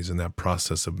many ways in that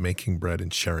process of making bread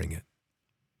and sharing it.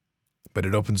 But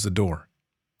it opens the door.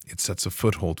 It sets a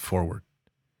foothold forward.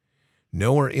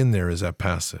 Nowhere in there is that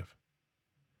passive.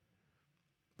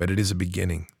 But it is a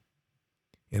beginning.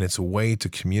 And it's a way to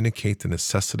communicate the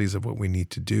necessities of what we need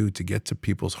to do to get to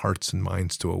people's hearts and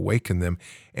minds, to awaken them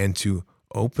and to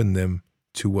open them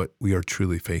to what we are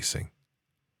truly facing.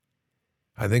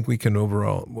 I think we can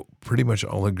overall pretty much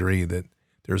all agree that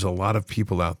there's a lot of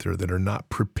people out there that are not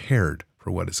prepared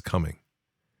for what is coming.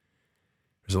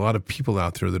 There's a lot of people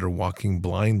out there that are walking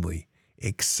blindly,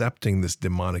 accepting this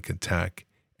demonic attack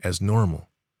as normal,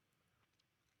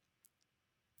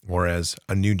 or as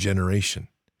a new generation,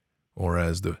 or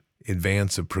as the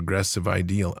advance of progressive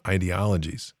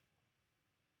ideologies.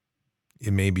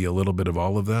 It may be a little bit of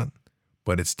all of that,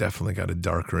 but it's definitely got a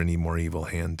darker and more evil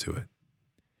hand to it.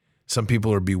 Some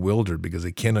people are bewildered because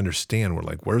they can't understand. We're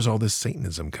like, where's all this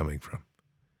Satanism coming from?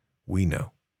 We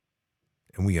know,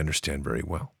 and we understand very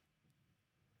well.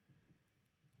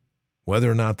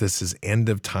 Whether or not this is end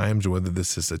of times or whether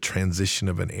this is a transition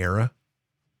of an era,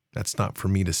 that's not for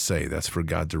me to say. That's for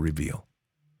God to reveal.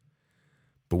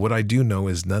 But what I do know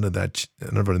is none of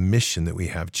the mission that we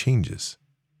have changes.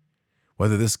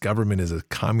 Whether this government is a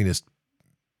communist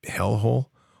hellhole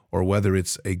or whether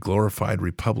it's a glorified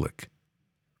republic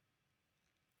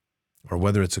or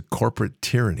whether it's a corporate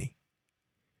tyranny,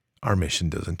 our mission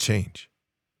doesn't change.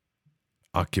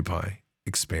 Occupy,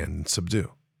 expand, and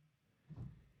subdue.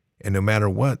 And no matter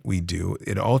what we do,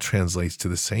 it all translates to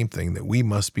the same thing, that we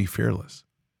must be fearless.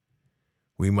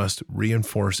 We must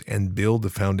reinforce and build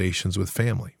the foundations with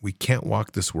family. We can't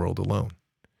walk this world alone.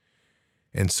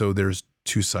 And so there's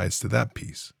two sides to that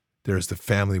piece. There's the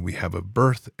family we have of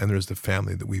birth, and there's the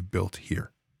family that we've built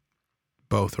here.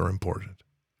 Both are important.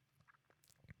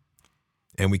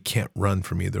 And we can't run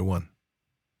from either one.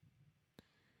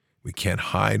 We can't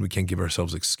hide. We can't give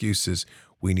ourselves excuses.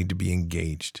 We need to be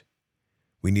engaged.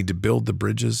 We need to build the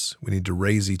bridges. We need to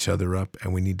raise each other up,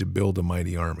 and we need to build a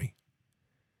mighty army.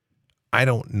 I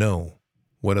don't know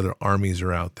what other armies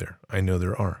are out there. I know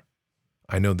there are.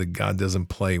 I know that God doesn't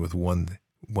play with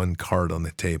one card on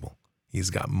the table. He's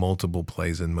got multiple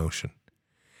plays in motion.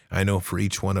 I know for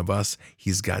each one of us,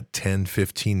 he's got 10,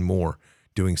 15 more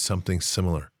doing something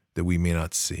similar that we may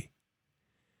not see.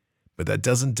 But that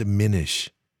doesn't diminish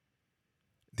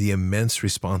the immense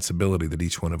responsibility that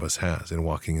each one of us has in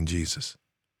walking in Jesus.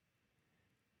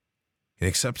 In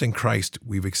accepting Christ,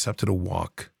 we've accepted a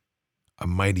walk, a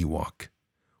mighty walk,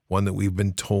 one that we've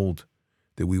been told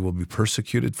that we will be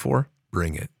persecuted for.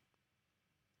 Bring it.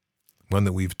 One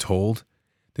that we've told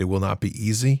that will not be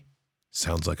easy.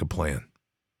 Sounds like a plan.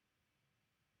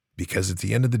 Because at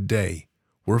the end of the day,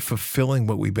 we're fulfilling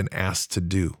what we've been asked to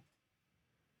do.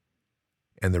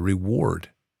 And the reward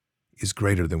is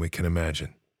greater than we can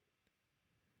imagine.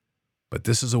 But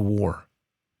this is a war.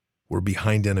 We're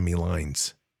behind enemy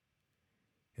lines.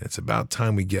 And it's about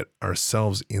time we get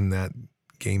ourselves in that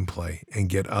gameplay and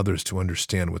get others to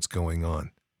understand what's going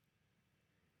on.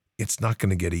 It's not going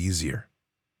to get easier,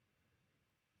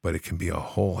 but it can be a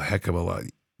whole heck of a lot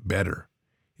better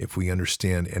if we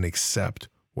understand and accept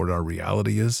what our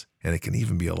reality is, and it can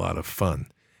even be a lot of fun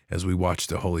as we watch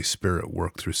the Holy Spirit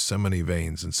work through so many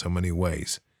veins in so many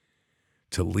ways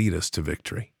to lead us to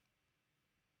victory.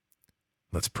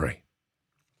 Let's pray.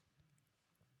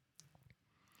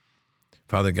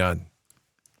 Father God,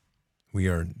 we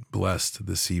are blessed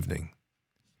this evening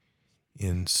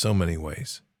in so many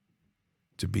ways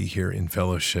to be here in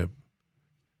fellowship,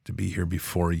 to be here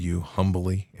before you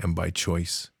humbly and by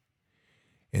choice,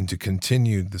 and to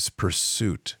continue this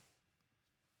pursuit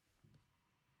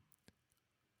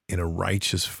in a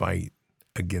righteous fight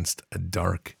against a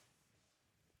dark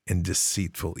and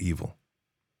deceitful evil.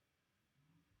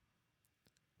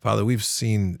 Father, we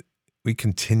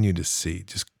continue to see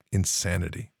just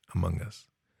insanity among us,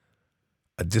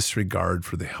 a disregard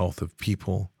for the health of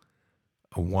people,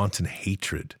 a wanton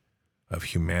hatred of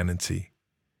humanity,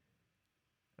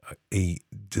 a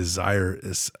desire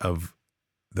of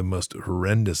the most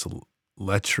horrendous,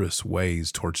 lecherous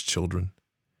ways towards children,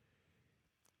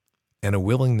 and a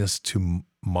willingness to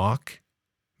mock,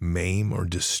 maim, or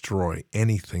destroy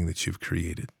anything that you've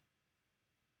created.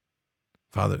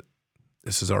 Father,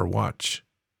 this is our watch,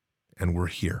 and we're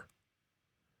here.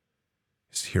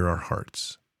 Just hear our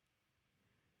hearts.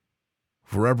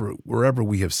 Wherever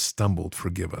we have stumbled,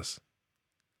 forgive us,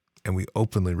 and we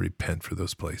openly repent for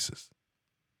those places.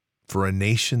 For a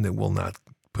nation that will not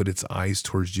put its eyes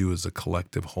towards you as a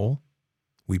collective whole,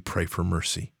 we pray for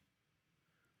mercy.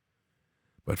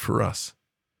 But for us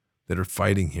that are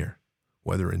fighting here,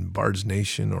 whether in Bard's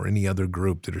Nation or any other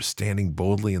group that are standing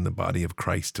boldly in the body of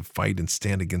Christ to fight and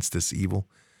stand against this evil,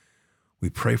 we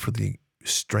pray for the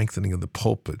strengthening of the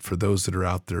pulpit. For those that are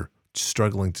out there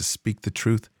struggling to speak the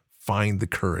truth, find the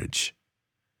courage.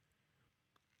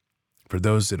 For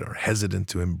those that are hesitant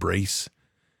to embrace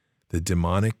the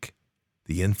demonic,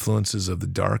 the influences of the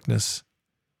darkness,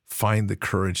 find the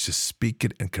courage to speak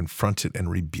it and confront it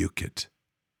and rebuke it.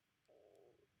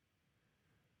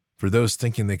 For those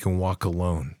thinking they can walk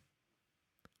alone,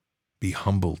 be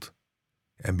humbled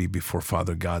and be before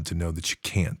Father God to know that you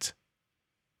can't.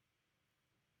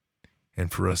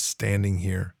 And for us standing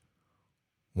here,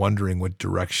 wondering what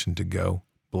direction to go,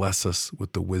 bless us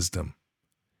with the wisdom,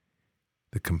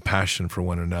 the compassion for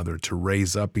one another, to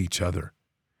raise up each other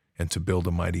and to build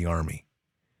a mighty army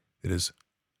that is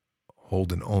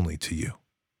holden only to you.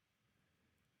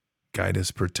 Guide us,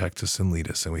 protect us, and lead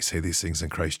us. And we say these things in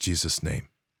Christ Jesus' name.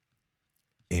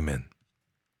 Amen.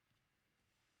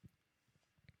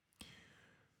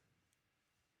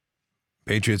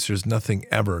 Patriots, there's nothing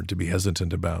ever to be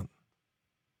hesitant about.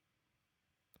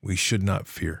 We should not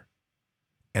fear.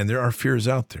 And there are fears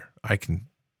out there. I can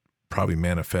probably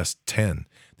manifest 10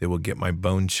 that will get my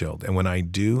bone chilled. And when I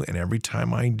do, and every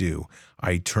time I do,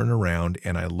 I turn around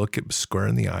and I look it square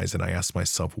in the eyes and I ask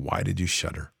myself, why did you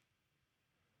shudder?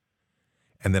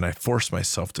 And then I force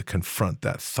myself to confront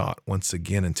that thought once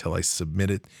again until I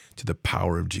submit it to the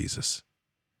power of Jesus.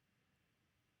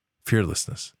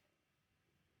 Fearlessness.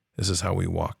 This is how we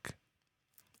walk.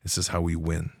 This is how we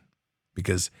win.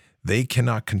 Because they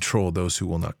cannot control those who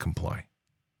will not comply.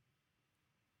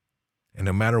 And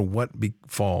no matter what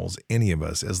befalls any of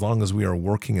us, as long as we are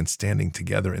working and standing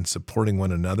together and supporting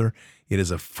one another, it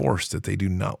is a force that they do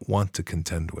not want to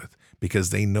contend with because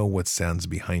they know what stands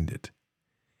behind it.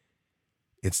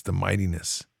 It's the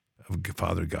mightiness of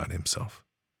Father God himself.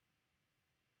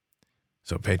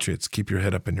 So, Patriots, keep your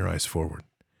head up and your eyes forward.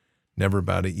 Never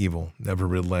bow to evil, never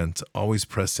relent, always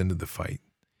press into the fight.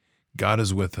 God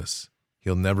is with us.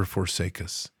 He'll never forsake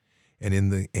us. And in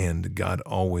the end, God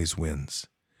always wins.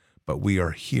 But we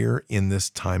are here in this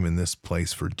time, in this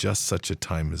place, for just such a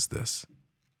time as this.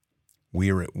 We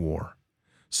are at war.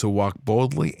 So walk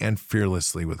boldly and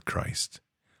fearlessly with Christ.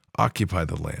 Occupy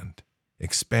the land.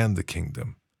 Expand the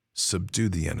kingdom. Subdue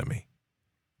the enemy.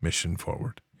 Mission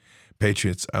forward.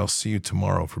 Patriots, I'll see you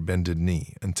tomorrow for Bended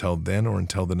Knee. Until then or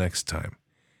until the next time,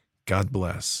 God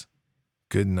bless.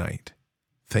 Good night.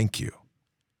 Thank you.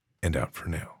 And out for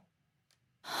now.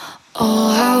 Oh,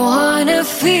 I wanna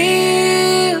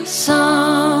feel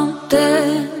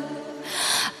something.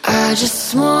 I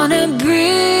just wanna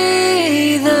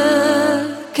breathe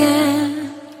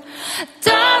again.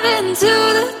 Dive into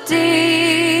the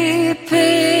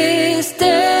deepest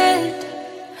end.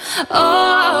 Oh,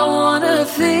 I wanna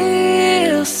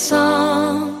feel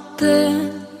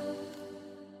something.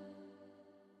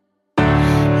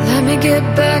 Let me get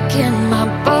back in my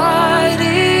body.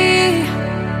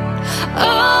 Oh,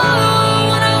 I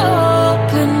wanna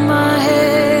open my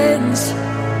hands.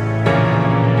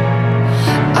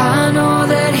 I know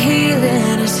that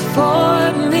healing is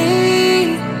for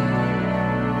me.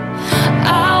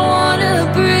 I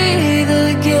wanna breathe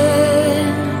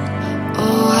again.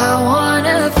 Oh, I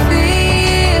wanna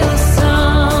feel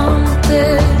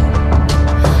something.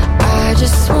 I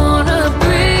just wanna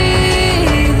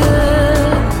breathe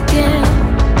again.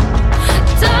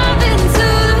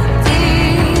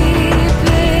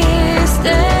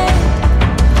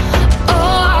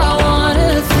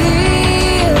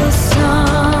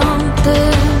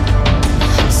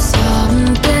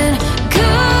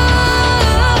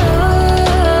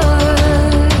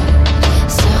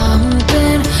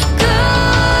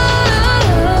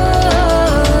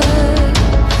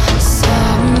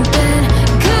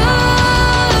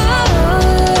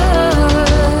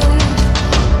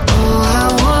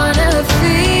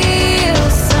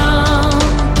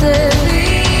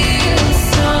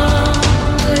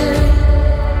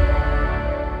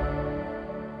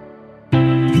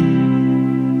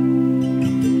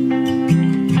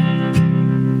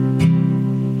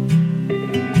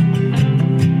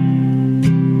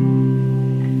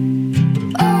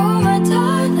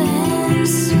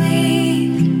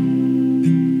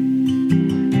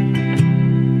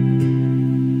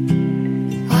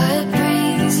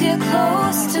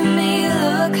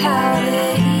 how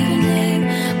they